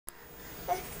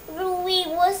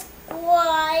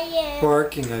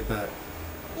barking, I bet.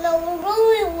 No,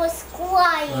 Louie was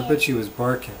quiet. I bet she was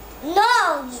barking.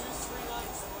 No!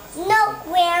 No,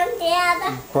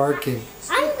 Granddad. Barking.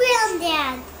 I'm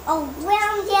Granddad. Oh,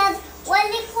 Granddad,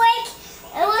 really quick.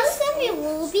 It was a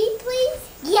movie, please?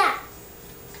 Yeah.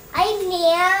 I'm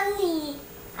Nanny.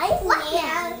 I'm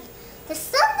Nanny. The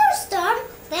thunderstorm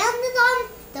landed on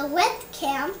the wet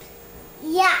camp.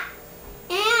 Yeah.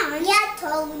 And? Yeah,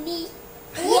 Tony.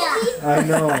 Yeah. I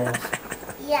know.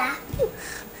 Yeah.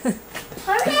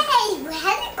 Hooray! We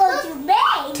had to go to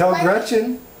Maine. Tell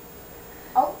Gretchen.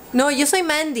 Oh, No, yo soy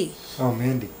Mandy. Oh,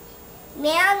 Mandy.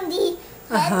 Mandy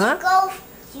had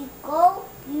to go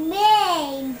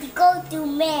Maine. To go to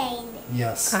Maine.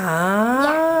 Yes.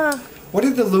 Ah. What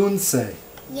did the loons say?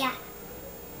 Yeah.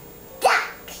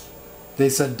 Duck. They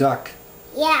said duck.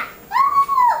 Yeah.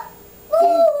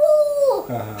 Woo!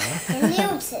 Uh-huh.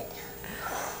 And music.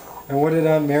 And what did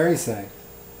Aunt Mary say?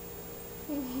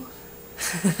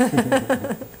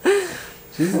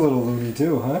 She's a little loony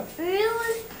too, huh?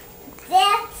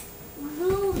 That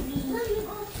movie.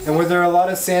 And were there a lot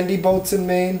of sandy boats in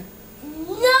Maine?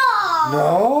 No.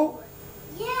 No?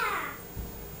 Yeah.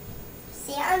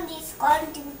 Sandy's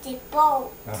going to the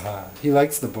boat. Uh-huh. He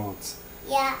likes the boats.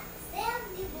 Yeah.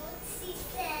 Sandy boats, she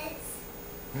says.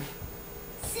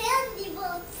 Sandy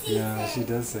boats, she Yeah, says. she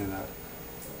does say that.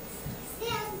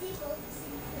 Sandy boats,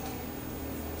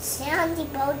 she says. Sandy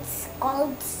boats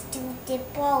goes to the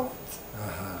boat.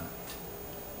 Uh-huh.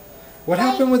 What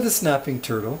happened with the snapping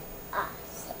turtle?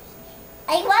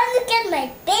 I want to get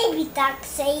my baby duck.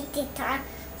 Say the time.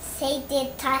 Say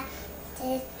the time.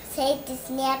 Say the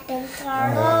snapping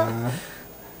turtle.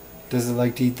 Does it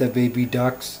like to eat the baby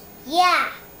ducks?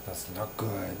 Yeah. That's not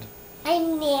good.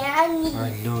 I'm Nanny. I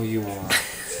know you are.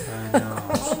 I know.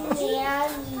 I'm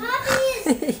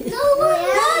Nanny. No one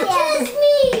watches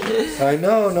me. I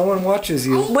know, no one watches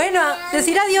you. Bueno,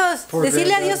 decir adiós. Poor Decirle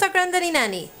Grandad. adiós a Grandad y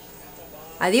Nanny.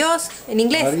 Adiós, en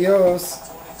inglés. Adios.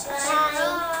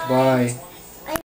 Bye. Bye.